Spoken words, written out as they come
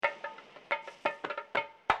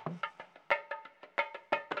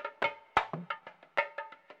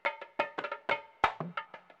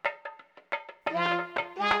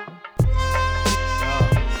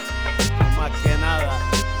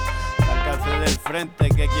frente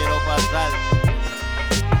que quiero pasar.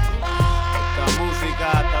 Esta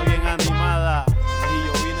música está bien animada y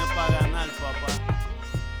yo vine para ganar, papá.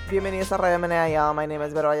 Bienvenidos a Radio Menea, y'all. My name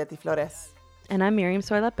is Vero Ayati Flores. And I'm Miriam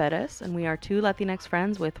Soyla Perez, and we are two Latinx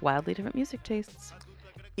friends with wildly different music tastes.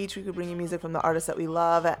 Each week we bring you music from the artists that we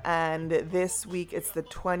love, and this week it's the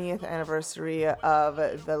 20th anniversary of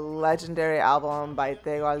the legendary album by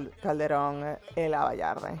Tego Calderón, El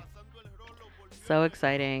Abayarde. So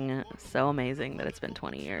exciting, so amazing that it's been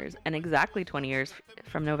 20 years, and exactly 20 years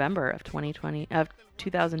from November of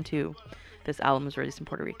 2002. This album was released in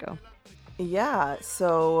Puerto Rico. Yeah,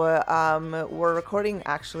 so we're recording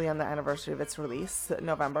actually on the anniversary of its release,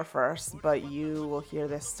 November 1st, but you will hear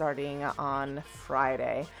this starting on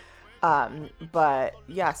Friday. But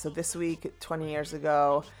yeah, so this week, 20 years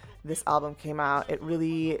ago, this album came out. It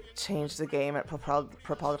really changed the game. It propelled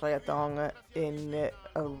reggaeton in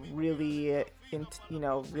a really,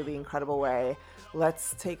 really incredible way.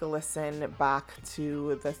 Let's take a listen back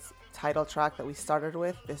to the title track that we started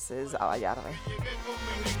with. This is Abayarde.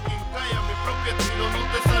 Mi propio estilo no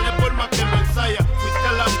te sale por más que lo ensayas. Fuiste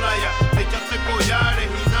a la playa, te echaste collares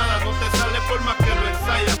y nada, no te sale por más que lo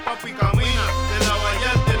ensayas. Papi, camina de la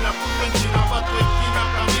Vallarta en la punta en China pa' tu esquina,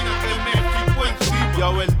 camina que me fijo encima. Ya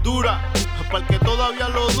verdura, para el que todavía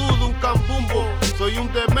lo dudo, un cambumbo. Soy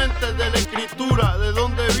un demente de la escritura, de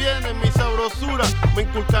dónde viene mi sabrosura. Me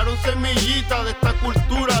inculcaron semillitas de esta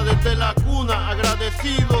cultura, desde la cuna,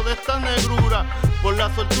 agradecido de esta negrura. Por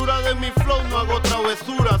la soltura de mi flow no hago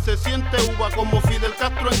travesura. Se siente uva como Fidel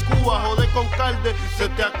Castro en Cuba. Jode con calde, se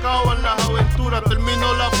te acaban las aventuras.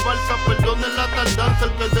 Termino la farsa, perdonen la tardanza.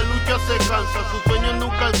 El que de lucha se cansa, sus sueños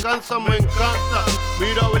nunca alcanzan, me encanta.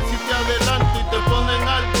 Mira a ver si te adelanto y te ponen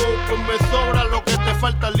algo. Pues me sobra lo que te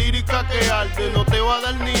falta, lírica que arde. No te va a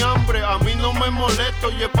dar ni hambre, a mí no me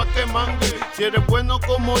molesto y es pa' que mangue. Si eres bueno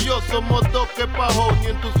como yo, somos dos que pajón. Y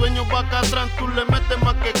en tus sueños Bacatrán tú le metes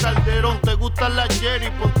más que Calderón. Te gusta la cherry,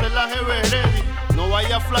 ponte la GB ready. No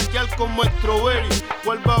vaya a flaquear como Strawberry.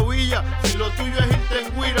 ¿Cuál babilla? Si lo tuyo es irte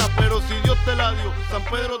en guira. Pero si Dios te la dio, San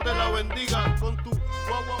Pedro te la bendiga con tu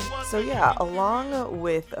So yeah, along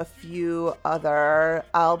with a few other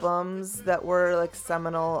albums that were like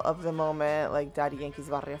seminal of the moment, like Daddy Yankee's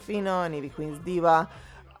Barrio Fino and Ivy Queen's Diva,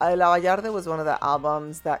 La Vallarde was one of the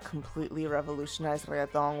albums that completely revolutionized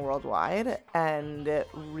reggaeton worldwide and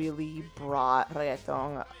really brought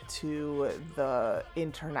reggaeton to the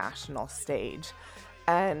international stage.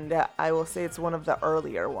 And I will say it's one of the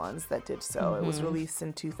earlier ones that did so. Mm-hmm. It was released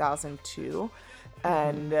in 2002.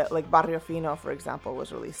 And like Barrio Fino, for example,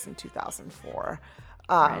 was released in 2004.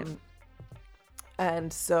 Right.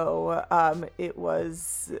 And so it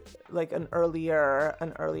was like an earlier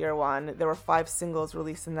one. There were 5 singles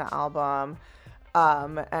released in the album.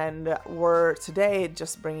 And we're today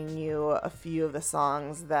just bringing you a few of the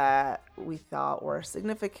songs that we thought were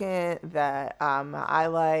significant, that I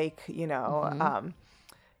like,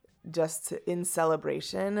 just in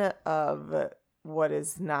celebration of what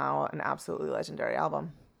is now an absolutely legendary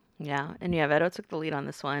album. Yeah, and yeah, Vero took the lead on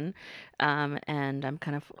this one, and I'm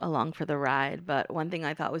kind of along for the ride. But one thing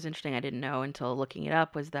I thought was interesting, I didn't know until looking it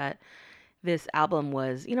up, was that this album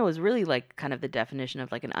was really like kind of the definition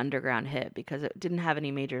of like an underground hit, because it didn't have any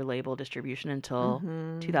major label distribution until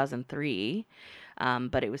 2003,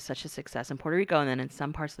 but it was such a success in Puerto Rico and then in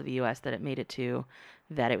some parts of the U.S. that it made it to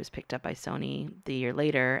that it was picked up by Sony the year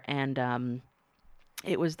later, and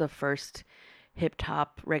it was the first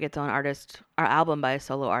hip-hop reggaeton artist or album by a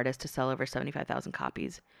solo artist to sell over 75,000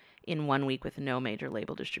 copies in 1 week with no major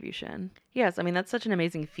label distribution. Yes, I mean, that's such an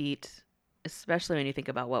amazing feat, especially when you think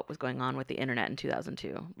about what was going on with the internet in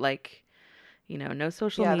 2002. Like, no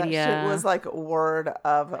social media. Yeah, that shit was like word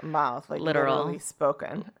of mouth, like literally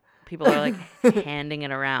spoken. People are like handing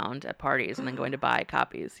it around at parties and then going to buy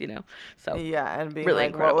copies, So yeah, and being really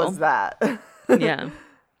like, incredible. What was that? Yeah.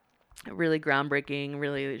 Really groundbreaking,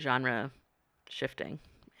 really genre shifting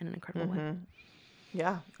in an incredible way.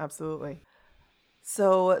 Yeah, absolutely.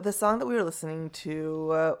 So the song that we were listening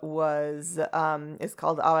to is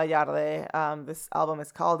called Abayarde. This album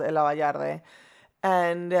is called El Abayarde.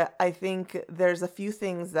 And I think there's a few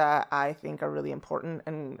things that I think are really important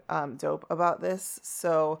and dope about this.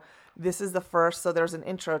 So this is the first, so there's an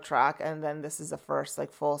intro track, and then this is the first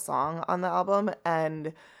like full song on the album.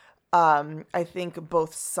 And I think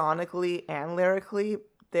both sonically and lyrically,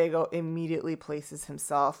 Tego immediately places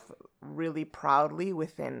himself really proudly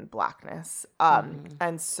within Blackness.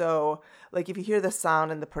 And so, like, if you hear the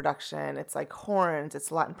sound and the production, it's like horns, it's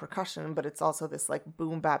Latin percussion, but it's also this like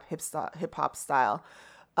boom bap hip hop style.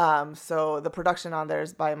 So the production on there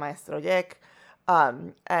is by Maestro Yek.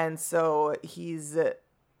 And so he's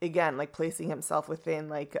again, like placing himself within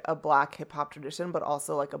like a Black hip hop tradition, but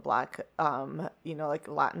also like a Black, like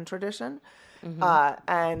Latin tradition.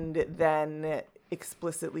 And then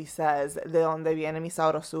explicitly says, de donde viene mi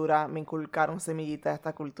sabrosura, me inculcaron semillita de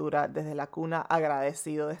esta cultura, desde la cuna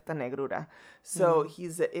agradecido de esta negrura. So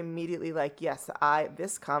he's immediately like, yes,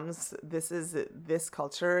 this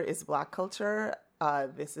culture is Black culture.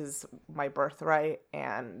 This is my birthright,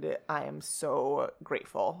 and I am so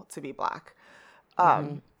grateful to be Black.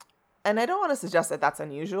 And I don't want to suggest that that's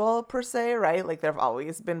unusual per se, right? Like there have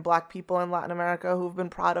always been Black people in Latin America who've been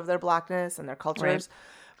proud of their Blackness and their cultures.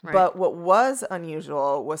 Right. But what was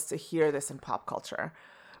unusual was to hear this in pop culture,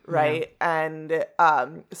 right? Yeah. And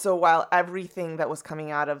so while everything that was coming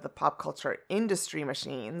out of the pop culture industry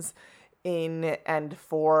machines in and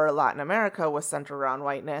for Latin America was centered around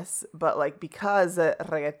whiteness, but like because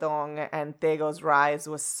reggaeton and Tego's rise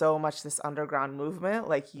was so much this underground movement,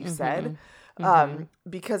 like you said,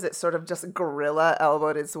 because it sort of just guerrilla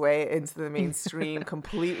elbowed its way into the mainstream,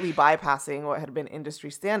 completely bypassing what had been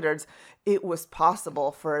industry standards, it was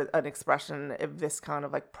possible for an expression of this kind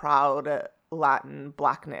of like proud Latin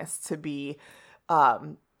Blackness to be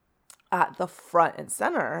at the front and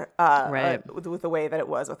center with the way that it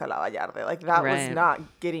was with El Abayarde. Like that was not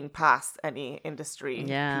getting past any industry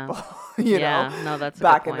people, No, that's a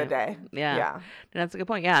back good in the day. Yeah. That's a good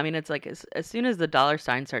point. Yeah. I mean, it's like as soon as the dollar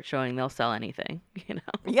sign starts showing, they'll sell anything,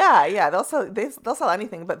 Yeah. They'll sell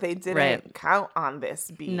anything, but they didn't count on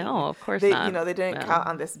this being. No, of course not. They didn't count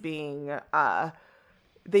on this being,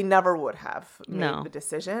 they never would have made the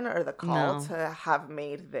decision or the call to have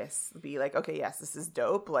made this be like, okay, yes, this is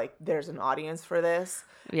dope. Like there's an audience for this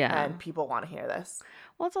and people want to hear this.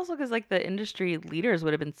 Well, it's also because like the industry leaders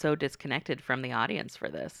would have been so disconnected from the audience for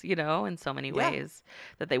this, in so many ways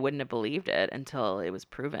that they wouldn't have believed it until it was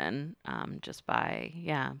proven just by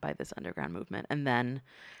this underground movement. And then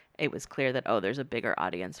it was clear that, there's a bigger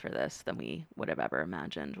audience for this than we would have ever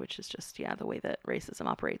imagined, which is just, the way that racism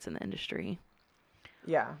operates in the industry.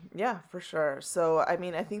 Yeah, for sure. So, I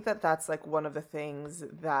mean, I think that that's like one of the things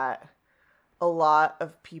that a lot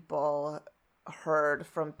of people heard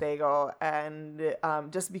from Tego, and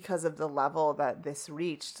just because of the level that this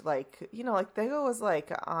reached, like, like Tego was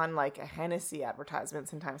like on like a Hennessy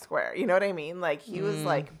advertisements in Times Square. You know what I mean? Like he was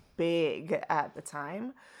like big at the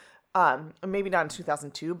time. Maybe not in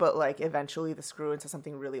 2002, but like eventually this grew into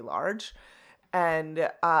something really large. And,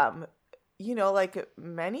 like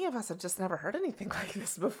many of us have just never heard anything like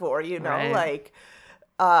this before, like,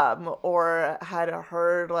 or had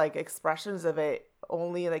heard like expressions of it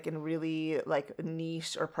only like in really like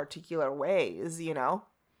niche or particular ways,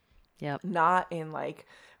 not in like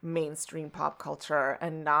mainstream pop culture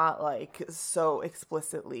and not like so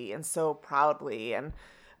explicitly and so proudly. And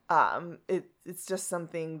it's just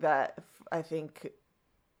something that I think,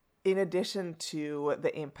 in addition to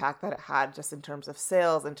the impact that it had just in terms of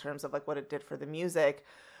sales, in terms of like what it did for the music,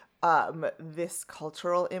 this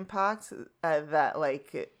cultural impact that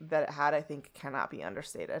it had, I think cannot be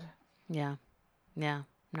understated. Yeah. No,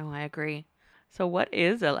 I agree. So what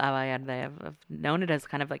is El Abayarde? I've known it as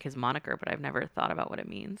kind of like his moniker, but I've never thought about what it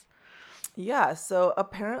means. Yeah, so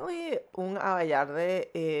apparently un abayarde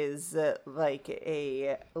is like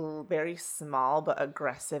a very small but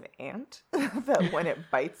aggressive ant that when it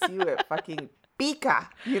bites you, it fucking pica,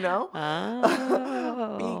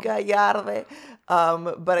 Oh. Pica yarde.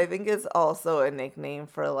 But I think it's also a nickname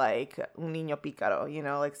for like un niño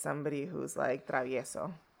pícaro, like somebody who's like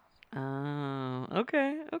travieso. Oh,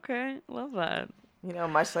 okay. Love that.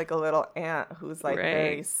 Much like a little ant who's like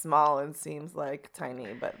very small and seems like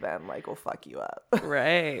tiny, but then like will fuck you up.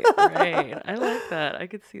 Right. I like that. I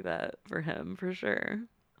could see that for him for sure.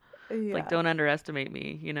 Yeah. Like, don't underestimate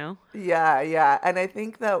me, Yeah. And I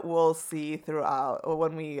think that we'll see throughout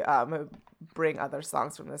when we bring other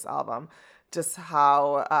songs from this album, just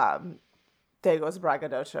how Tego's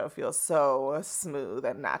braggadocio feels so smooth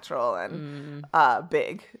and natural and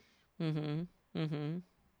big.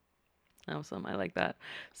 Awesome. I like that.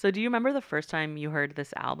 So do you remember the first time you heard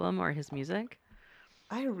this album or his music?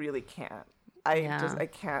 I really can't. I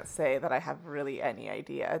can't say that I have really any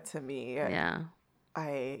idea. To me, I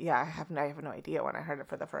have no idea when I heard it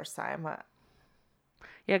for the first time.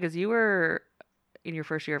 Yeah, because you were in your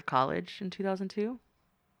first year of college in 2002?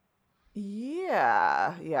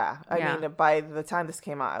 Yeah. I mean, by the time this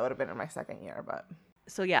came out, I would have been in my second year, but...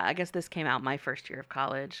 So yeah, I guess this came out my first year of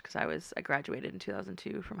college because I graduated in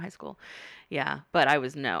 2002 from high school. Yeah, but I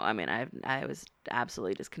was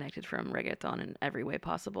absolutely disconnected from reggaeton in every way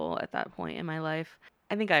possible at that point in my life.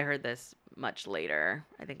 I think I heard this much later.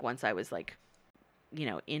 I think once I was like you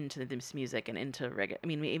know, into this music and into reggaeton. I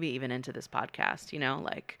mean, maybe even into this podcast, you know,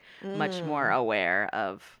 like much more aware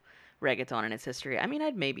of reggaeton and its history. I mean,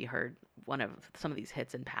 I'd maybe heard some of these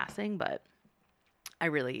hits in passing, but I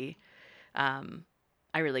really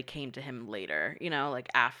came to him later, you know, like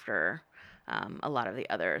after a lot of the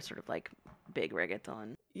other sort of like big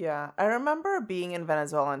reggaeton. Yeah, I remember being in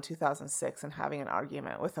Venezuela in 2006 and having an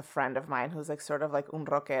argument with a friend of mine who's like sort of like un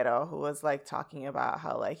rockero, who was like talking about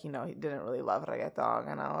how like, you know, he didn't really love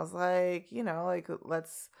reggaeton. And I was like, you know, like,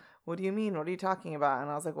 what do you mean? What are you talking about?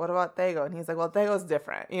 And I was like, what about Tego? And he's like, well, Tego's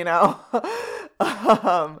different, you know?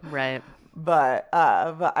 Right. But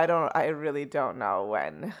I really don't know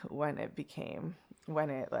when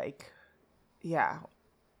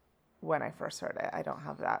I first heard it. I don't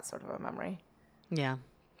have that sort of a memory. Yeah.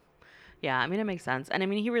 Yeah, I mean, it makes sense. And I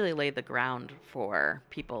mean, he really laid the ground for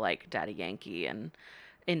people like Daddy Yankee, and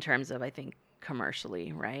in terms of, I think,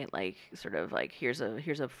 commercially, right? Like sort of like here's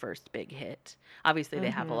a first big hit. Obviously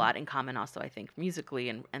they have a lot in common also, I think, musically,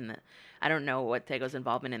 and I don't know what Tego's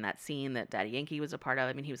involvement in that scene that Daddy Yankee was a part of.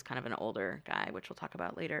 I mean, he was kind of an older guy, which we'll talk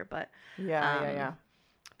about later, but yeah.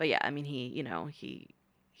 But yeah, I mean, he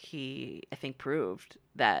I think proved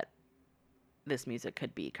that this music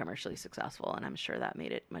could be commercially successful, and I'm sure that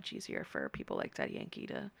made it much easier for people like Daddy Yankee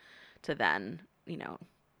to then, you know,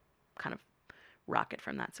 kind of rocket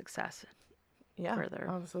from that success further.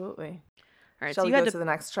 Absolutely. All right, Shall so we you go had to the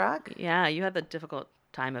next track? Yeah, you had the difficult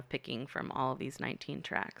time of picking from all of these 19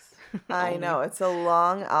 tracks. I know, it's a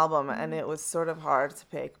long album, and it was sort of hard to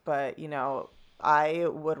pick, but, you know, I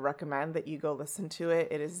would recommend that you go listen to it.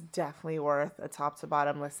 It is definitely worth a top to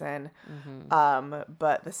bottom listen.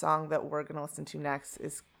 But the song that we're going to listen to next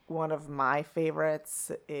is one of my favorites.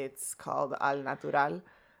 It's called Al Natural.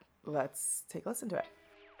 Let's take a listen to it.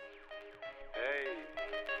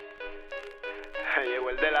 Hey, llegó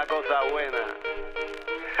el de la cosa buena.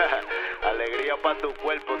 Alegría pa' tu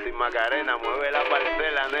cuerpo sin Macarena. Mueve la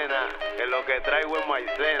parcela, nena, que lo que traigo es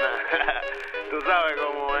maicena. Tú sabes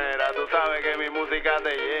cómo era, tú sabes que mi música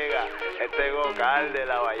te llega. Este Gocal de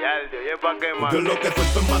la Vallarde, oye, pa' que más. Yo lo que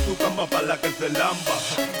suelto es mazucamba pa' la que se lamba.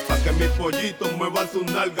 Pa' que mis pollitos muevan su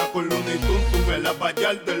nalga con Looney Tunes. En la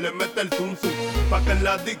Vallarde le mete el zum zum. Pa' que en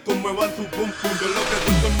la disco muevan su pum pum. Yo lo que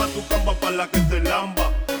suelto es mazucamba pa' la que se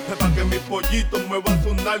lamba. Pa' que mis pollitos muevan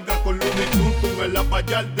su nalga con Looney Tunes. En la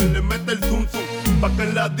Vallarde le mete el zum zum. Pa' que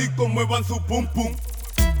en la disco muevan su pum pum.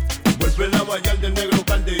 Vuelve la Vallarde del negro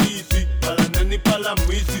Calderisi. Pa' la nena y pa' la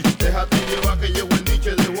misi. Déjate llevar que llegó el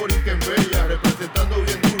niche de Boris que en Bella. Representando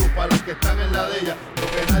bien duro pa' los que están en la de ella. Lo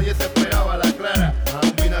que nadie se esperaba, la clara.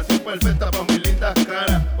 Combinación perfecta pa' mis lindas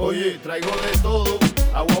caras. Oye, traigo de todo.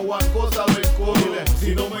 Agua, cosa del coro.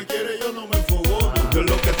 Si no me quiere yo no me enfogono. Yo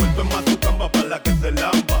lo que suelto es mazucamba pa' la que se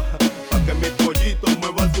lamba. Pa' que mis pollitos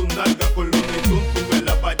muevan su nalga con Looney Tunes. En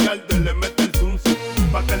la Vallarde le mete el zum zum.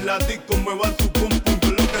 Pa' que en la disco muevan su pum pum.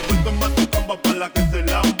 Yo lo que suelto es mazucamba pa' la que se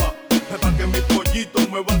lamba. Pa' que mis pollitos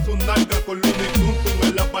muevan su nalga con Looney Tunes.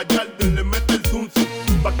 En la Vallarde le mete el zum zum.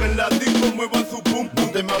 Pa' que en la disco muevan su pum pum.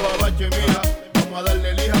 No te me ababache, mija. Vamos a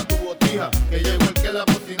darle lija a tu botija. Que llegó el que la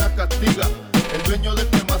bocina castiga. El dueño de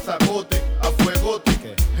este mazacote, a fuegote.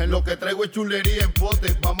 En lo que traigo es chulería en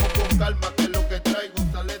pote. Vamos con calma, que lo que traigo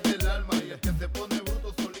sale del alma. Y el que se pone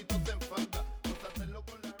bruto solito se enfanga.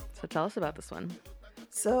 So tell us about this one.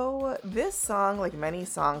 So this song, like many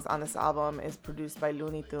songs on this album, is produced by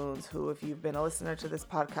Looney Tunes, who, if you've been a listener to this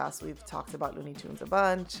podcast, we've talked about Looney Tunes a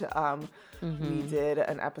bunch. We did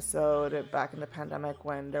an episode back in the pandemic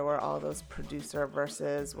when there were all those producer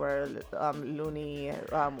verses where Looney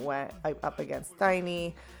went up against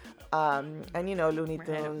Tiny. And you know, Looney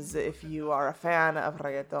Tunes, if you are a fan of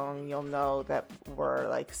reggaeton, you'll know that were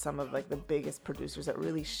like some of like the biggest producers that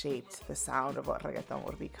really shaped the sound of what reggaeton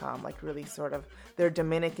would become. Like really sort of, they're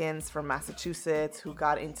Dominicans from Massachusetts who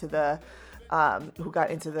got into the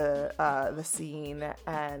scene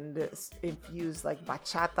and infused like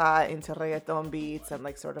bachata into reggaeton beats and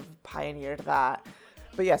like sort of pioneered that.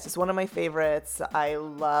 But yes, it's one of my favorites. I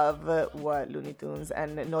love what Looney Tunes,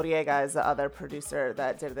 and Noriega is the other producer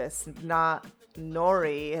that did this. Not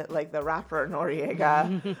Nori, like the rapper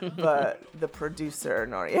Noriega, but the producer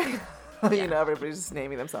Noriega. You know, everybody's just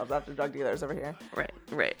naming themselves after drug dealers over here.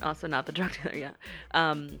 Right. Also not the drug dealer, yeah.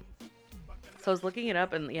 So I was looking it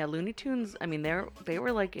up, and yeah, Looney Tunes, I mean, they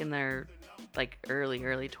were like in their like early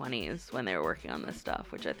 20s when they were working on this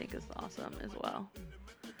stuff, which I think is awesome as well.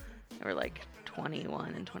 They were like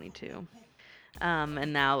 21 and 22.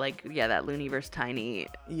 And now, like, yeah, that Looney versus Tiny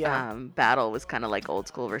Yeah. battle was kind of like old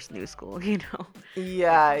school versus new school, you know?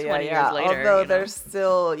 Yeah, Like 20 yeah. years later, Although you know? they're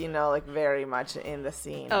still, like very much in the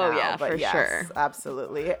scene Oh, now. yeah, but for yes, sure.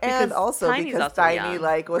 absolutely. And also Tiny's because also Tiny young.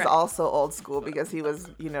 like was Right. also old school because he was,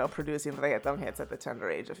 producing reggaeton hits at the tender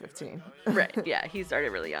age of 15. Right, yeah, he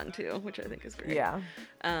started really young too, which I think is great. Yeah.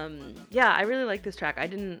 Yeah, I really like this track.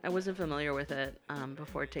 I wasn't familiar with it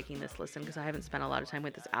before taking this listen because I haven't spent a lot of time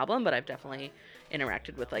with this album, but I've definitely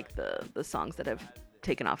interacted with like the songs that have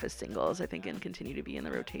taken off as singles, I think, and continue to be in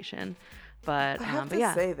the rotation. But I have but to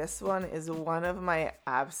yeah, say this one is one of my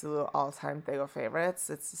absolute all-time Tego favorites.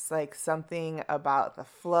 It's just like something about the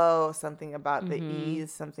flow, something about the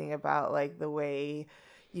ease, something about like the way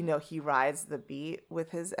he rides the beat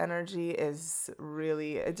with his energy is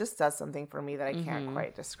really, it just does something for me that I can't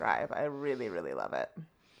quite describe. I really, really love it.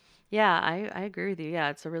 yeah, I agree with you. Yeah,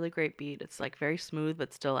 it's a really great beat. It's like very smooth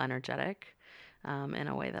but still energetic, in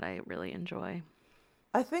a way that I really enjoy.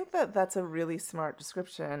 I think that that's a really smart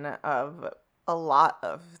description of a lot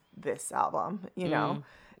of this album,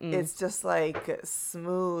 It's just like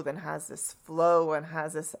smooth and has this flow and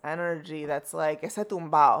has this energy that's like ese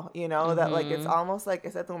tumbao, that like it's almost like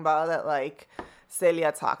ese tumbao that like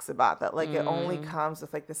Celia talks about, that like it only comes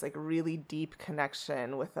with like this like really deep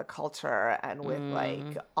connection with the culture and with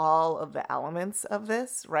like all of the elements of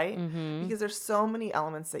this, right? Because there's so many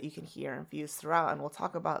elements that you can hear infused throughout, and we'll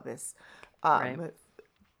talk about this Right.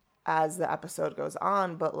 as the episode goes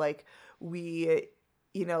on, but like we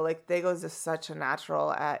like Dego's is such a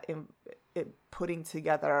natural at putting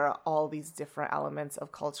together all these different elements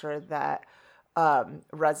of culture that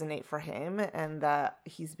resonate for him and that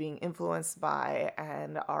he's being influenced by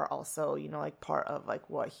and are also like part of like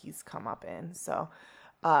what he's come up in. So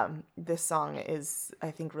this song is,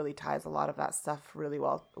 I think, really ties a lot of that stuff really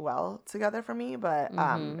well together for me, but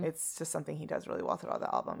it's just something he does really well throughout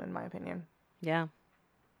the album, in my opinion. Yeah,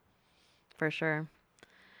 for sure.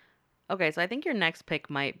 Okay, so I think your next pick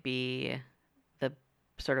might be the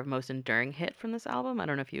sort of most enduring hit from this album. I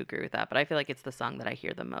don't know if you agree with that, but I feel like it's the song that I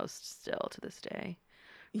hear the most still to this day.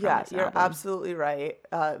 Yeah, this you're album. absolutely right.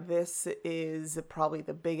 This is probably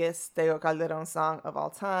the biggest Tego Calderon song of all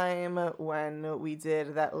time. When we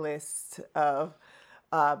did that list of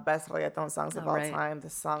best reggaeton songs of all right. time,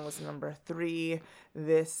 this song was number 3.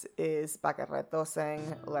 This is Pa Que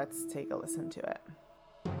Retosen. Let's take a listen to it.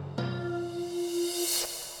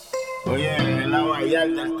 Oye, en la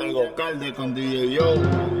Vallarta el Tego Calde con DJ Joe,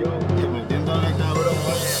 y metiéndole cabrón.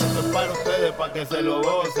 Oye, esto es para ustedes, pa' que se lo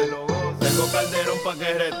gocen. Tego Calderón pa'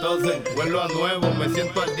 que retosen. Vuelvo a nuevo, me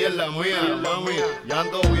siento al día en la mía, mami. Ya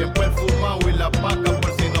ando bien perfumado y la paca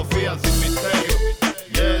por si no fían sin misterio.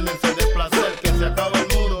 Llénense de placer, que se acaba el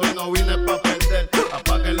mundo y no vine pa' perder.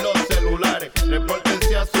 Apaguen los celulares,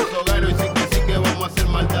 repórtense a sus hogares y sí que vamos a hacer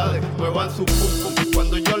maldades. Muevan su pum pum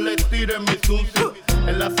cuando yo les tire mi zum zum.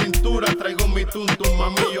 En la cintura traigo mi tuntum,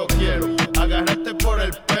 mami, yo quiero agarrarte por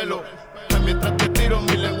el pelo mientras te tiro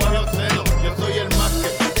mi lenguaje obsceno. Yo soy el más que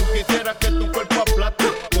tú quisieras que tu cuerpo aplaste.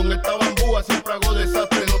 Con esta bambúa siempre hago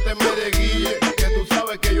desastre, no te me desguille, que tú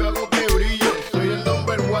sabes que yo hago que brille. Soy el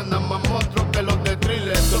number one, nada más monstruo que los de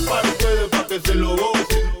thriller. Esto es para ustedes, pa' que se lo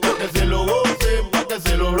gocen, pa' que se lo gocen, pa' que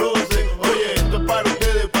se lo rocen. Oye, esto es para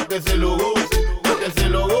ustedes, pa' que se lo gocen, pa' que se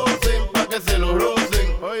lo gocen, pa' que se lo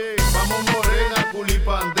rocen. Oye, vamos morena,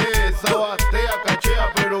 culipandea, sabatea,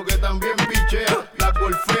 cachea, pero que también pichea, la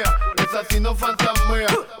golfea, esa sí no fantasmea.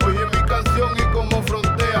 Oye mi canción y como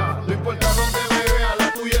frontea, no importa dónde me vea,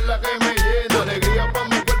 la tuya es la que me llena. Alegría pa'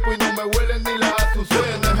 mi cuerpo y no me huelen ni las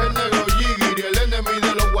azucenas. Es el negro Yigiri, el enemigo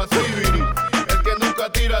de los guasibiri, el que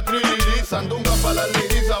nunca tira trilili. Sandunga pa' la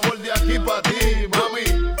lady, sabor de aquí pa' ti,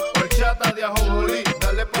 mami. Horchata de ajonjolí,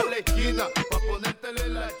 dale pa' la esquina, pa' ponértele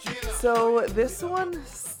la china. So this one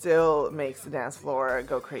still makes the dance floor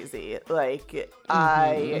go crazy. Like,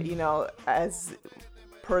 as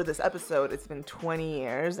per this episode, it's been 20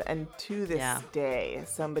 years, and to this day,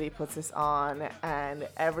 somebody puts this on, and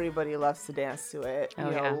everybody loves to dance to it.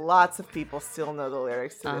 Lots of people still know the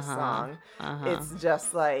lyrics to this song. It's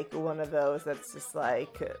just like one of those that's just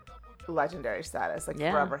like legendary status, like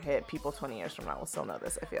forever hit. People 20 years from now will still know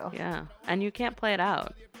this, I feel. Yeah, and you can't play it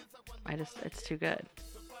out. It's too good.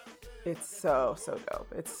 It's so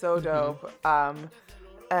dope. It's so dope.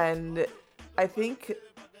 And I think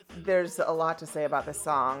there's a lot to say about this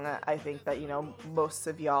song. I think that, most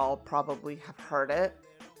of y'all probably have heard it.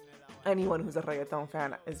 Anyone who's a reggaeton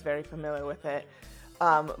fan is very familiar with it.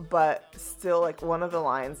 But still, like, one of the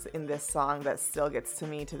lines in this song that still gets to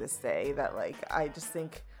me to this day that, like, I just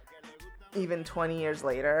think even 20 years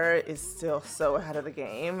later is still so ahead of the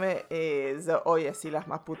game is, oye, si las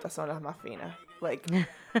más putas son las más finas. Like,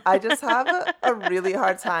 I just have a really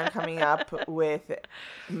hard time coming up with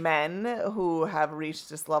men who have reached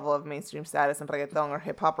this level of mainstream status in reggaeton or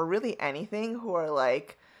hip hop or really anything who are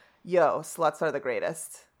like, yo, sluts are the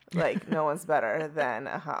greatest. Like, no one's better than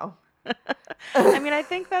a hoe. I mean, I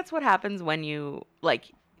think that's what happens when you,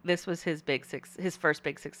 like, this was his first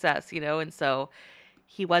big success, you know? And so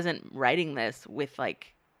he wasn't writing this with,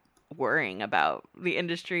 like, worrying about the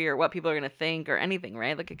industry or what people are going to think or anything,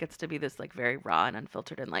 right? Like, it gets to be this, like, very raw and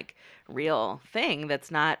unfiltered and, like, real thing that's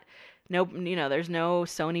not, no, you know, there's no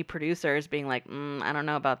Sony producers being like, I don't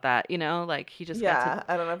know about that, you know? Like, he just I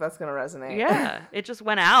don't know if that's going to resonate. Yeah, it just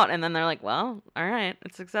went out, and then they're like, well, all right,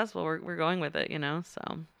 it's successful. We're going with it, you know?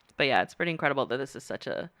 So, but yeah, it's pretty incredible that this is such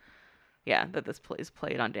a, that this is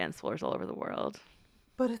played on dance floors all over the world.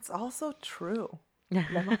 But it's also true. Las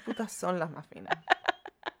más putas son las más finas.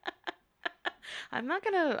 I'm not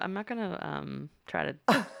gonna try to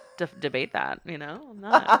debate that, you know? I'm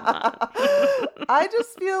not. I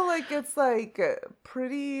just feel like it's like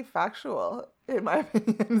pretty factual in my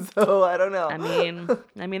opinion, so I don't know. I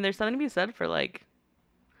mean there's something to be said for like,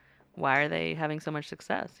 why are they having so much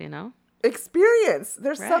success, you know? Experience.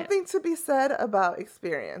 There's something to be said about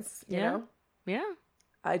experience, you know? Yeah.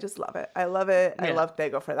 I just love it. I love it. Yeah. I love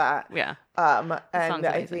Tego for that. Yeah. And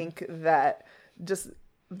I think that just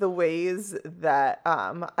the ways that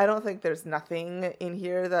I don't think there's nothing in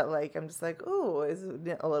here that like I'm just like, oh, is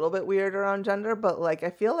a little bit weird around gender, but like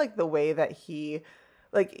I feel like the way that he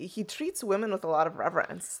treats women with a lot of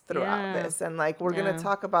reverence throughout this, and like we're gonna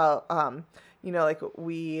talk about you know, like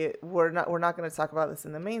we're not gonna talk about this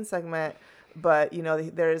in the main segment, but you know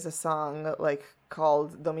there is a song like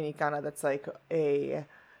called Dominicana that's like a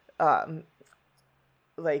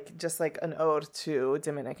like just like an ode to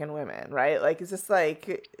Dominican women, right? Like it's just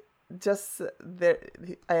like there.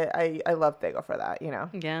 I love Tego for that, you know.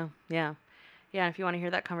 Yeah. If you want to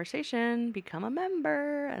hear that conversation, become a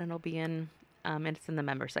member, and it'll be in it's in the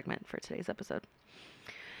member segment for today's episode.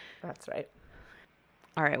 That's right.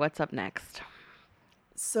 All right, what's up next?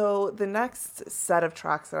 So the next set of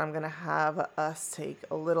tracks that I'm going to have us take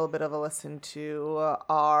a little bit of a listen to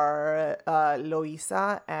are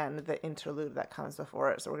Loisa and the interlude that comes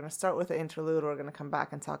before it. So we're going to start with the interlude. We're going to come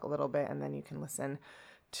back and talk a little bit, and then you can listen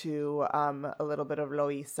to a little bit of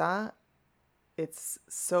Loisa. It's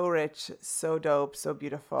so rich, so dope, so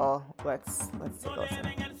beautiful. Let's take a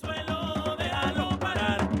listen.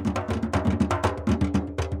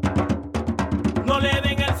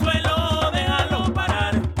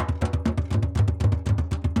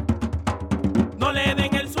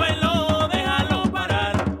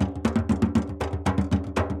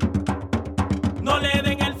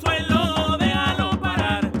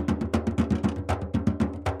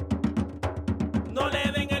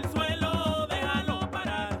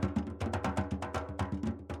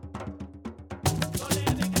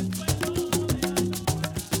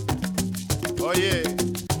 Oye,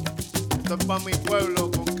 esto es pa' mi pueblo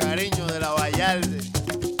con cariño de la Vallarde,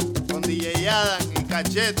 con DJ Adam y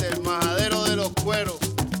Cachete, el majadero de los cueros,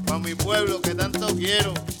 pa' mi pueblo que tanto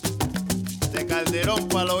quiero, de Calderón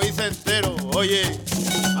pa' lo hice entero. Oye,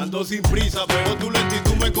 ando sin prisa, pero tu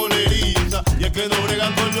lentitud me coleriza, y es que no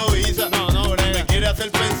bregan con Loisa, no brega. Me quiere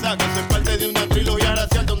hacer pensar que soy parte de una trilogía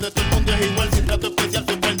racial donde todo el mundo es igual, sin trato especial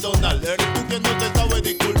sin perdonar. Eres tú quien no te sabes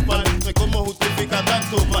disculpar, no sé cómo justifica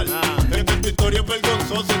tanto mal. Tu historia es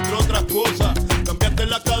vergonzosa, entre otras cosas. Cambiaste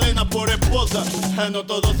la cadena por esposa. No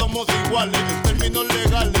todos somos iguales en términos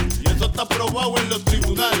legales, y eso está probado en los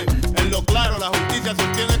tribunales. En lo claro, la justicia se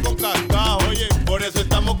obtiene con cascado. Oye, por eso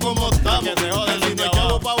estamos como estamos. Que te joden, si no hay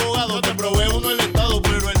chavo pa' abogado, te provee uno el Estado.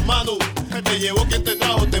 Pero hermano, te llevó quien te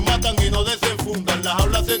trajo, te matan y no desenfundan. Las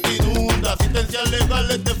aulas se te inundan, asistencia legal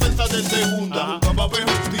es defensa de segunda. Nunca va a haber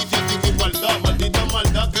justicia sin igualdad, maldita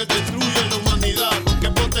maldad que destruye la humanidad. ¿Con qué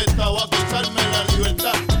potestad va a quitarme la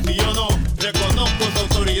libertad si yo no reconozco su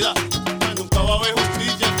autoridad? Nunca va a haber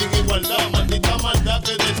justicia sin igualdad, maldita maldad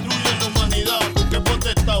que destruye la humanidad. ¿Con qué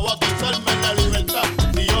potestad va a quitarme la libertad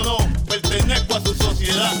si yo no pertenezco a su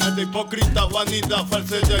sociedad? Esta hipócrita vanidad,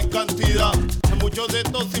 falsedad en cantidad, muchos de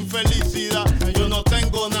estos sin felicidad. Yo no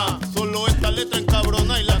tengo nada, solo esta letra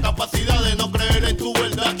encabrona y la capacidad de no creer en tu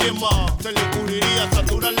verdad. ¿Quién más se le ocurriría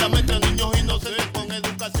saturar la mente a niños inocentes con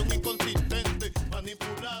educación inconsistente,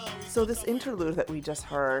 manipulada? So this interlude that we just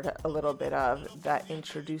heard a little bit of that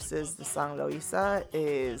introduces the song Loisa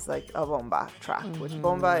is like a bomba track, which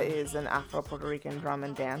bomba is an Afro-Puerto Rican drum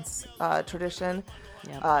and dance tradition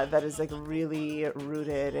that is like really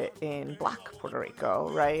rooted in Black Puerto Rico,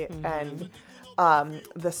 right? And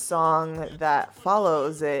the song that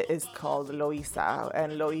follows it is called Loisa,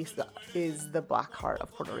 and Loisa is the black heart of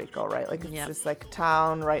Puerto Rico, right? Like it's this like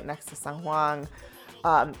town right next to San Juan.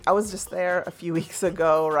 I was just there a few weeks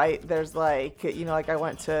ago, right? There's like, you know, like I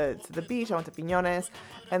went to the beach, I went to Piñones,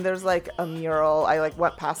 and there's like a mural. I like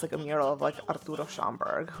went past like a mural of like Arturo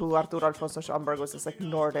Schomburg, who Arturo Alfonso Schomburg was this like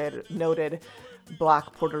noted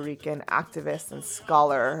Black Puerto Rican activist and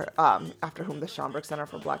scholar, after whom the Schomburg Center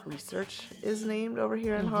for Black Research is named over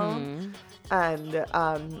here in Harlem. And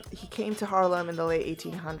he came to Harlem in the late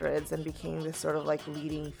 1800s and became this sort of like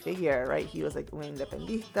leading figure, right? He was like un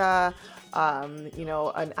independista, you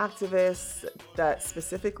know, an activist that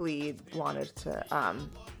specifically wanted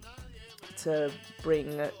to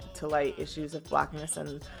bring to light issues of Blackness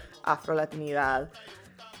and Afro-Latinidad.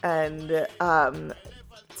 And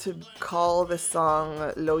to call the song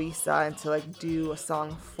Loisa and to like do a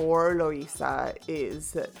song for Loisa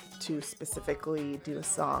is to specifically do a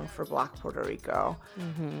song for Black Puerto Rico.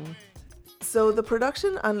 So the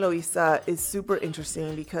production on Loisa is super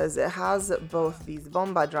interesting because it has both these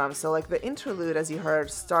bomba drums. So like the interlude, as you heard,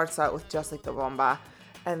 starts out with just like the bomba,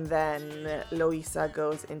 and then Loisa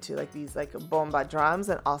goes into like these like bomba drums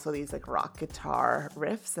and also these like rock guitar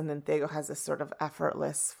riffs, and then Tego has this sort of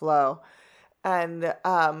effortless flow. And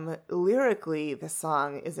lyrically, the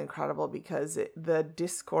song is incredible because the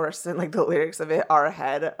discourse and like the lyrics of it are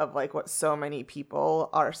ahead of like what so many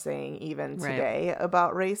people are saying even today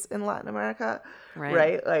about race in Latin America,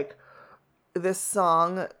 right? Like this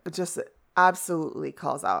song just absolutely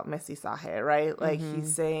calls out mestizaje, right? Like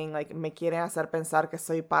he's saying like, me quieren hacer pensar que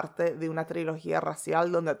soy parte de una trilogía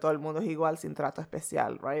racial donde todo el mundo es igual sin trato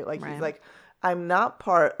especial, right? Like he's like, I'm not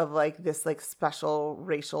part of like this like special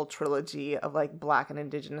racial trilogy of like Black and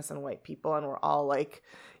Indigenous and white people, and we're all like,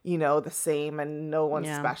 you know, the same and no one's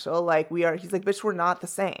special. Like we are, he's like, bitch, we're not the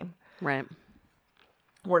same. Right.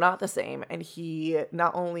 We're not the same. And he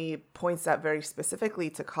not only points that very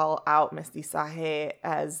specifically to call out mestizaje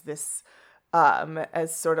as this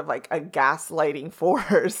as sort of like a gaslighting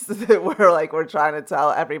force that we're trying to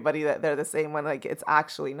tell everybody that they're the same when like it's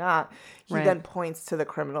actually not. He then points to the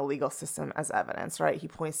criminal legal system as evidence, right? He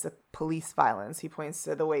points to police violence. He points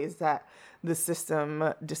to the ways that the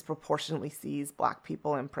system disproportionately sees Black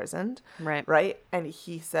people imprisoned, right? And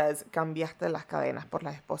he says, cambiaste las cadenas por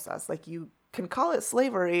las esposas. Like you can call it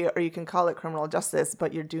slavery or you can call it criminal justice,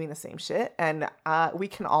 but you're doing the same shit, and we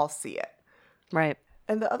can all see it. Right.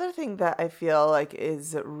 And the other thing that I feel like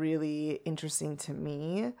is really interesting to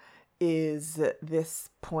me is this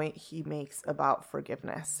point he makes about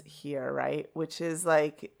forgiveness here, right? Which is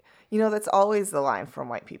like, you know, that's always the line from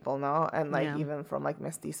white people, no? And like even from like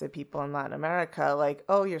mestizo people in Latin America, like,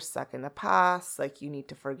 oh, you're stuck in the past, like you need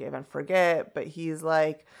to forgive and forget. But he's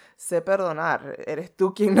like, sé perdonar, eres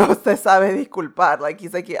tú quien no se sabe disculpar. Like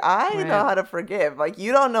he's like, I know how to forgive. Like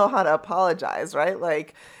you don't know how to apologize, right?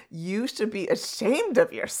 Like you should be ashamed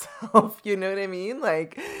of yourself. You know what I mean?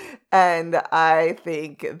 Like, and I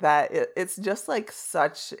think that it's just like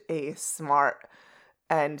such a smart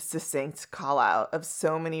and succinct call out of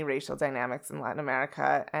so many racial dynamics in Latin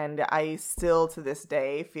America. And I still to this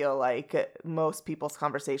day feel like most people's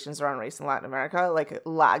conversations around race in Latin America like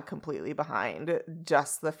lag completely behind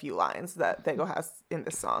just the few lines that Tego has in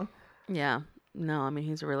this song. Yeah. No, I mean,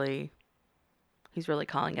 he's really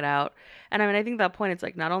calling it out. And I mean, I think that point, it's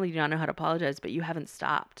like, not only do you not know how to apologize, but you haven't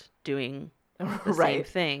stopped doing the same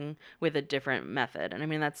thing with a different method. And I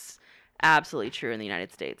mean, that's absolutely true in the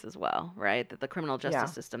United States as well, right? That the criminal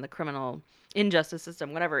justice system, the criminal injustice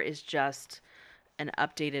system, whatever, is just an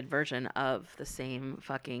updated version of the same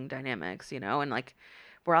fucking dynamics, you know? And like,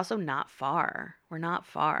 we're also not far. We're not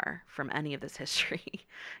far from any of this history,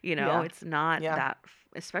 you know? It's not that,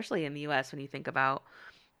 especially in the U.S. when you think about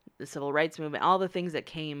the civil rights movement, all the things that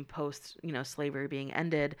came post, you know, slavery being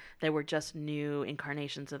ended, they were just new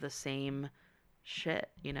incarnations of the same shit,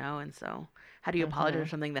 you know? And so how do you apologize for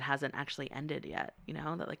something that hasn't actually ended yet, you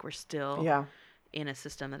know? That like we're still in a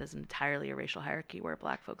system that is entirely a racial hierarchy where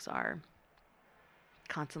Black folks are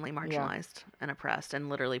constantly marginalized and oppressed and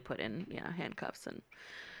literally put in, you know, handcuffs. And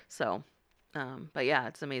so but yeah,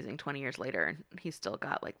 it's amazing 20 years later and he's still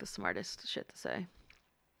got like the smartest shit to say.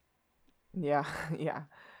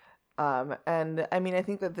 And I mean, I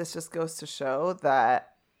think that this just goes to show that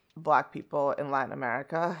Black people in Latin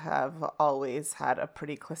America have always had a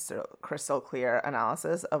pretty crystal clear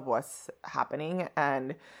analysis of what's happening.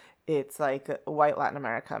 And it's like white Latin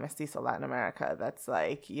America, mestizo Latin America that's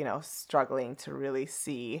like, you know, struggling to really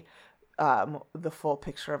see the full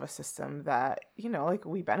picture of a system that, you know, like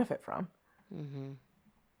we benefit from. Mm-hmm.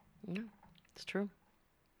 Yeah, it's true.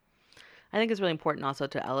 I think it's really important also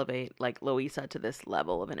to elevate like Loíza to this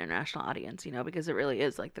level of an international audience, you know, because it really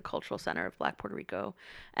is like the cultural center of Black Puerto Rico.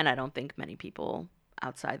 And I don't think many people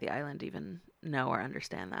outside the island even know or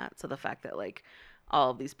understand that. So the fact that like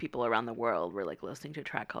all of these people around the world were like listening to a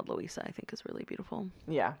track called Loíza, I think is really beautiful.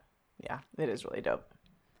 Yeah. Yeah, it is really dope.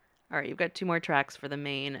 All right, you've got 2 more tracks for the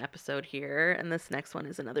main episode here. And this next one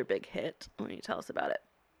is another big hit. Why don't you tell us about it?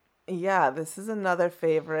 Yeah, this is another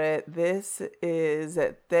favorite. This is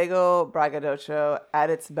Tego Braggadocio at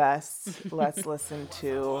its best. Let's listen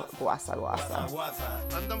to Guasa Guasa.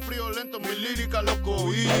 Andan friolento, mi lírica los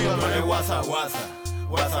cogía. Tú eres guasa guasa,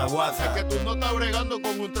 guasa guasa. Es que tú no estás bregando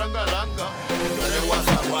con un trangalanga. Tú eres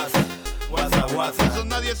guasa guasa, guasa guasa. Eso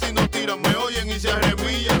nadie si no tiran, me oyen y se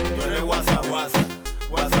arremillan. Tú eres guasa guasa.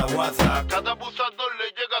 Guasa, guasa. A cada abusador le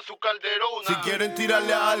llega su calderona. Si quieren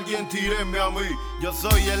tirarle a alguien, tírenme a mí. Yo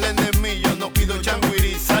soy el enemigo, no pido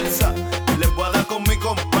changuiri salsa. Les voy a dar con mi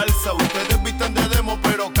comparsa. Ustedes vistan de demo,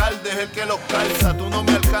 pero Calde es el que los calza. Tú no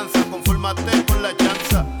me alcanzas, confórmate con la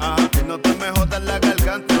chanza. Ajá, y no te me jodas la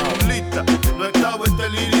garganta. Lista, no estaba este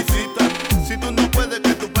liricista. Si tú no puedes,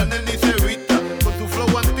 que tu panel ni se vista. Con tu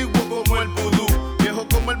flow antiguo como el vudú. Viejo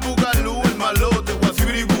como el bugalú, el malote,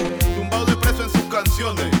 guasibiribú. Tumbado de preso en sus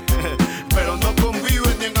canciones. Pero no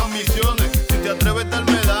conviven ni en ambiciones. Si te atreves,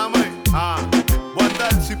 darme dame. Voy a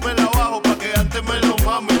andar si pela abajo pa' que antes me lo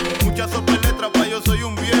mame. Muchas sopletras pa' yo soy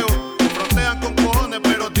un viejo. Frontean con cojones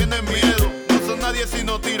pero tienen miedo. No son nadie si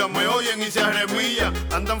no tiran, me oyen y se arremillan.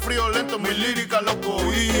 Andan friolentos, mis líricas los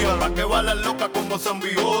cogían. Pa' que balan locas como San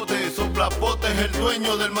Bigote. Soplapote es el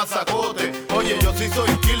dueño del mazacote. Oye, yo sí soy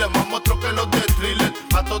killer, más monstruo que los de Thriller.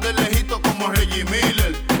 Mato de lejito como Reggie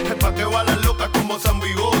Miller. Pa' que balan locas como San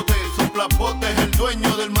Bigote. Soplapote es el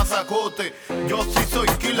dueño del mazacote. Yo sí soy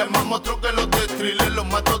killer, más monstruo que los de Thriller. Los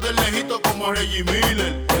mato de lejito como Reggie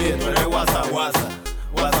Miller. Oye, tú eres guasa guasa,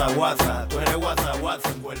 guasa guasa. Tú eres guasa guasa,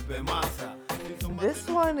 envuelve masa. This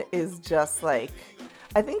one is just like,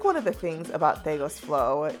 I think one of the things about Tego's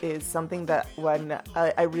flow is something that when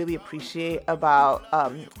I really appreciate about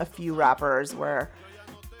a few rappers where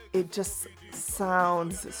it just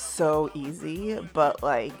sounds so easy, but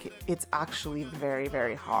like it's actually very,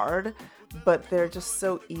 very hard, but they're just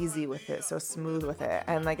so easy with it, so smooth with it.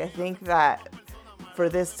 And like I think that for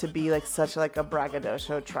this to be like such like a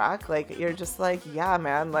braggadocio track, like you're just like, yeah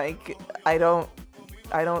man, like I don't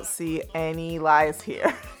see any lies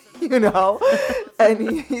here. You know? And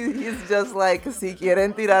he's just like, si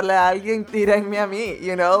quieren tirarle a alguien, tírenme a mí.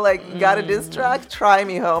 You know? Like, got a diss track? Try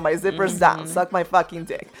me home. My zipper's down. Suck my fucking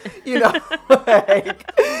dick. You know?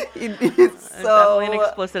 Like, it's so definitely an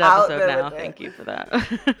explicit episode now. Thank you for that.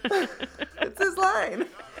 It's his line.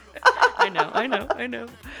 I know.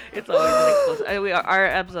 It's always an explicit. Our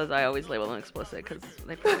episodes, I always label them explicit because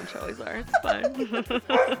they pretty much always are. It's fine.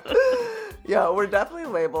 Yeah, we're definitely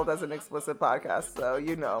labeled as an explicit podcast, so,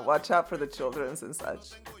 you know, watch out for the children's and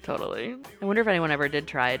such. Totally. I wonder if anyone ever did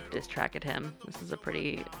try to diss track at him. This is a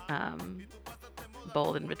pretty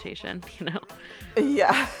bold invitation, you know?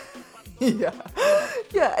 Yeah.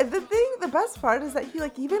 Yeah. And the best part is that he,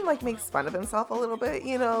 like, even, like, makes fun of himself a little bit,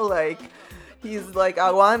 you know? Like, he's like,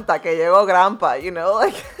 aguanta que llegó Grampa, you know?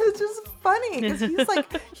 Like, it's just funny because he's like,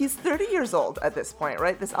 he's 30 years old at this point,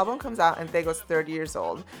 right? This album comes out and Tego's 30 years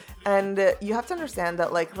old. And you have to understand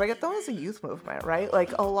that, like, reggaeton is a youth movement, right?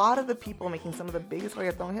 Like, a lot of the people making some of the biggest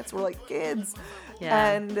reggaeton hits were, like, kids.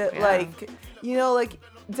 Yeah. And, like, you know, like,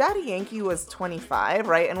 Daddy Yankee was 25,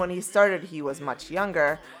 right? And when he started, he was much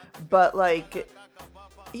younger. But, like,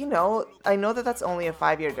 you know, I know that that's only a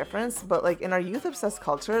 5-year difference, but, like, in our youth-obsessed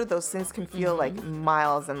culture, those things can feel, like,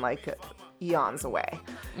 miles and, like, eons away,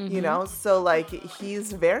 you know? So, like,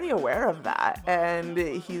 he's very aware of that. And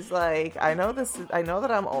he's like, I know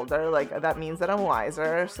that I'm older. Like, that means that I'm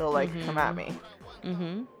wiser. So, like, come at me.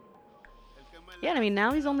 Yeah, I mean,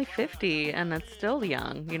 now he's only 50, and that's still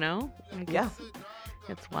young, you know? Like, Yeah.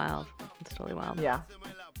 It's wild. It's totally wild.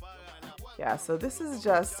 Yeah, so this is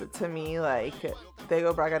just, to me, like,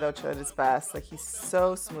 Tego Braggadocio at his best. Like, he's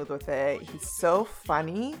so smooth with it. He's so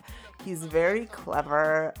funny. He's very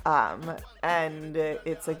clever. And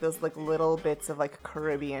it's, like, those, like, little bits of, like,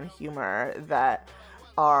 Caribbean humor that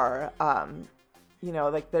are, you know,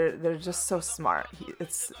 like, they're just so smart.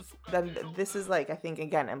 This is, like, I think,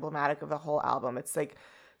 again, emblematic of the whole album. It's, like,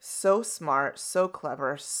 so smart, so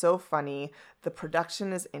clever, so funny. The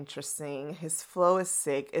production is interesting. His flow is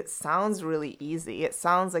sick. It sounds really easy. It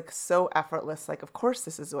sounds like so effortless. Like, of course,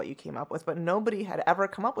 this is what you came up with, but nobody had ever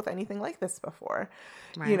come up with anything like this before.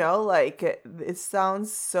 Right. You know, like it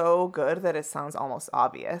sounds so good that it sounds almost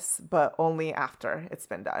obvious, but only after it's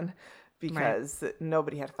been done because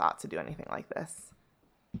nobody had thought to do anything like this.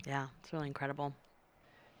 Yeah, it's really incredible.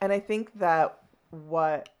 And I think that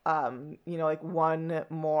what, like one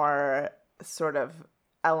more sort of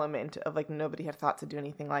element of like nobody had thought to do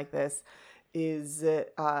anything like this is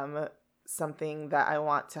something that I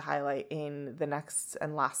want to highlight in the next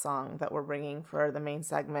and last song that we're bringing for the main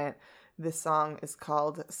segment. This song is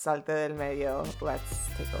called Salte del Medio. Let's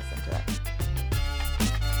take a listen to it.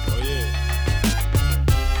 Oye,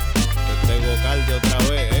 este vocal de otra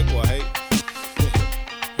vez, guay.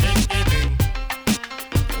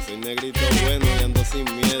 Soy negrito bueno y ando sin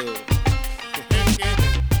miedo.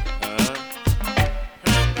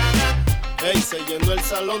 Ey, se llenó el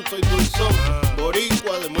salón, estoy dulzón.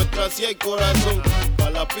 Boricua, demuestra si hay corazón. Pa'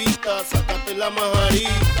 la pista, sácate la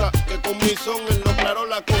majarita. Que con mi son en lo claro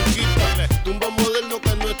la conquista. Tumba moderno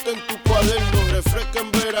que no esté en tu cuaderno. Refresca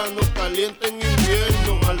en verano, caliente en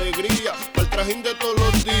invierno. Alegría, pa'l trajín de todos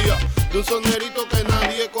los días. De un sonerito que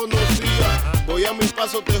nadie conocía. Voy a mi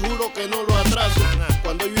paso, te juro que no lo atraso.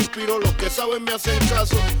 Cuando yo inspiro, los que saben me hacen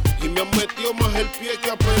caso. Y me han metido más el pie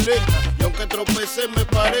que a Pelé. Y aunque tropecé, me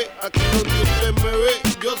paré. Aquí donde usted me ve,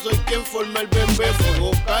 yo soy quien forma el bebé.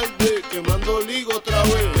 Fuego calde, quemando ligo otra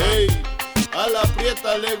vez. Hey, a la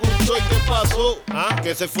prieta le gustó y qué pasó.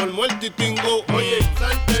 Que se formó el titingo. Oye,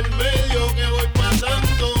 salte el medio que voy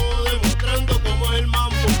pasando. Demostrando cómo es el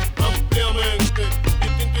mambo. Ampliamente,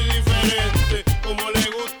 distinto y diferente. Como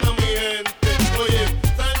le gusta a mi gente. Oye,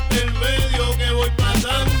 salte el medio que voy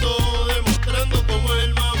pasando. Demostrando cómo es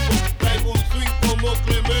el mambo. Traigo un swing como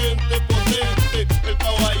Clemente, potente. El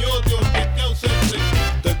caballote, orquesta ausente.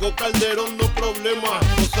 Tengo calderón, no problema.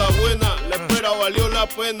 Cosa buena, la espera valió la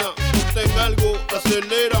pena. Ponte en algo,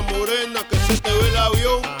 acelera morena. Que se te ve el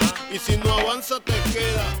avión. Y si no avanza te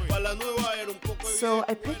queda. Para la nueva era un poco. So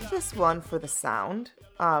I picked this one for the sound.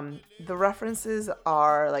 The references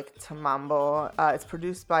are like to mambo. It's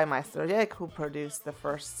produced by Maestro Yek, who produced the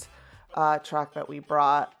first track that we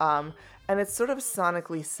brought. And it's sort of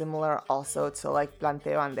sonically similar also to like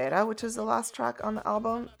Planteo Bandera, which is the last track on the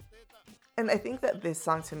album. And I think that this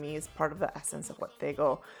song to me is part of the essence of what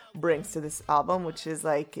Tego brings to this album, which is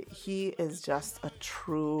like he is just a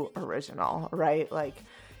true original, right? Like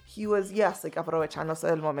he was, yes, like aprovechándose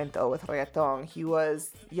del momento with reggaeton. He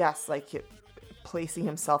was, yes, like placing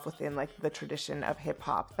himself within like the tradition of hip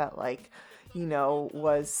hop that like, you know,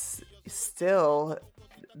 was still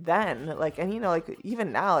then like, and you know, like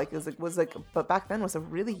even now, like it was like, but back then was a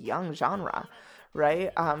really young genre,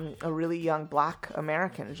 right? A really young Black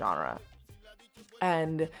American genre.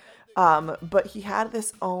 And but he had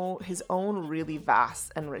his own really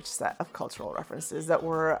vast and rich set of cultural references that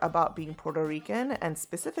were about being Puerto Rican and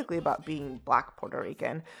specifically about being Black Puerto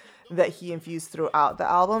Rican that he infused throughout the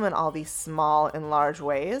album in all these small and large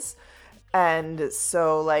ways. And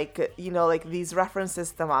so, like, you know, like these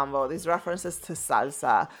references to mambo, these references to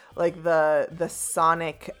salsa, like the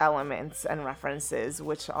sonic elements and references,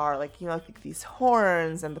 which are like, you know, like these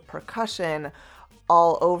horns and the percussion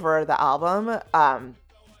all over the album,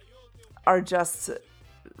 are just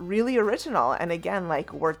really original. And again,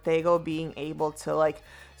 like Ortego being able to like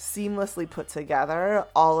seamlessly put together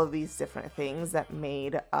all of these different things that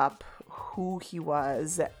made up who he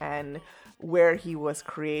was and where he was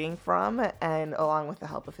creating from, and along with the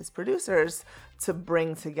help of his producers to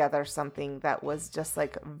bring together something that was just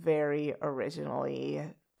like very originally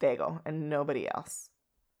Tego and nobody else.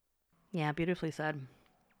 Yeah, beautifully said.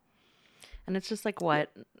 And it's just like what,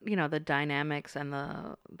 you know, the dynamics and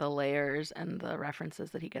the layers and the references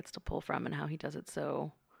that he gets to pull from and how he does it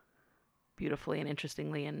so beautifully and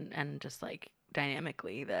interestingly and just like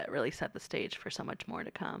dynamically that really set the stage for so much more to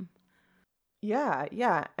come.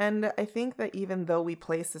 Yeah. And I think that even though we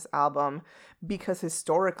place this album, because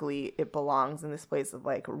historically it belongs in this place of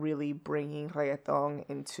like really bringing reggaeton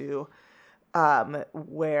into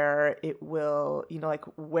where it will, you know, like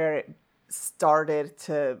where it started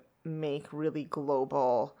to make really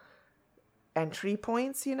global entry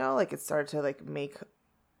points, you know, like it started to like make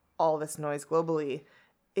all this noise globally.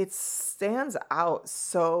 It stands out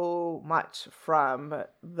so much from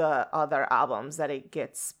the other albums that it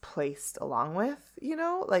gets placed along with, you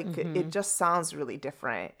know, like it just sounds really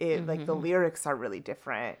different. It like the lyrics are really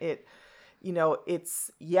different. It, you know, it's,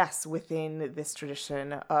 yes, within this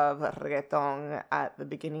tradition of reggaeton at the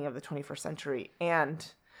beginning of the 21st century. And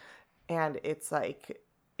it's like,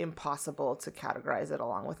 impossible to categorize it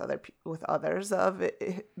along with others of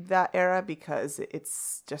that era because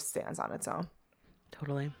it's just stands on its own.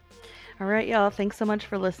 Totally. All right, y'all. Thanks so much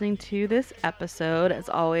for listening to this episode. As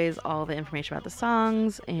always, all the information about the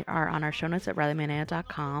songs are on our show notes at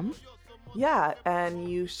rileymanea.com. Yeah, and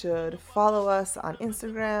you should follow us on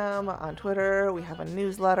Instagram, on Twitter. We have a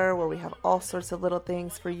newsletter where we have all sorts of little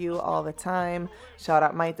things for you all the time. Shout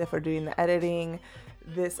out Maite for doing the editing.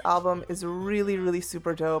 This album is really, really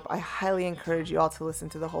super dope. I highly encourage you all to listen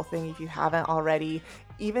to the whole thing if you haven't already.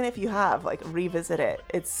 Even if you have, like, revisit it.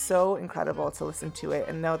 It's so incredible to listen to it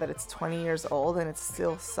and know that it's 20 years old and it's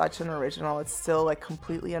still such an original. It's still, like,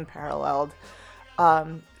 completely unparalleled.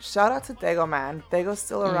 Shout out to Tego, man. Dego's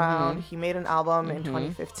still around. He made an album in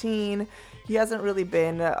 2015. He hasn't really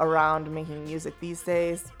been around making music these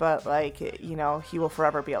days, but, like, you know, he will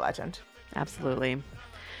forever be a legend. Absolutely.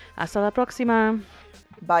 Hasta la próxima.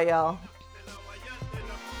 Bye, y'all.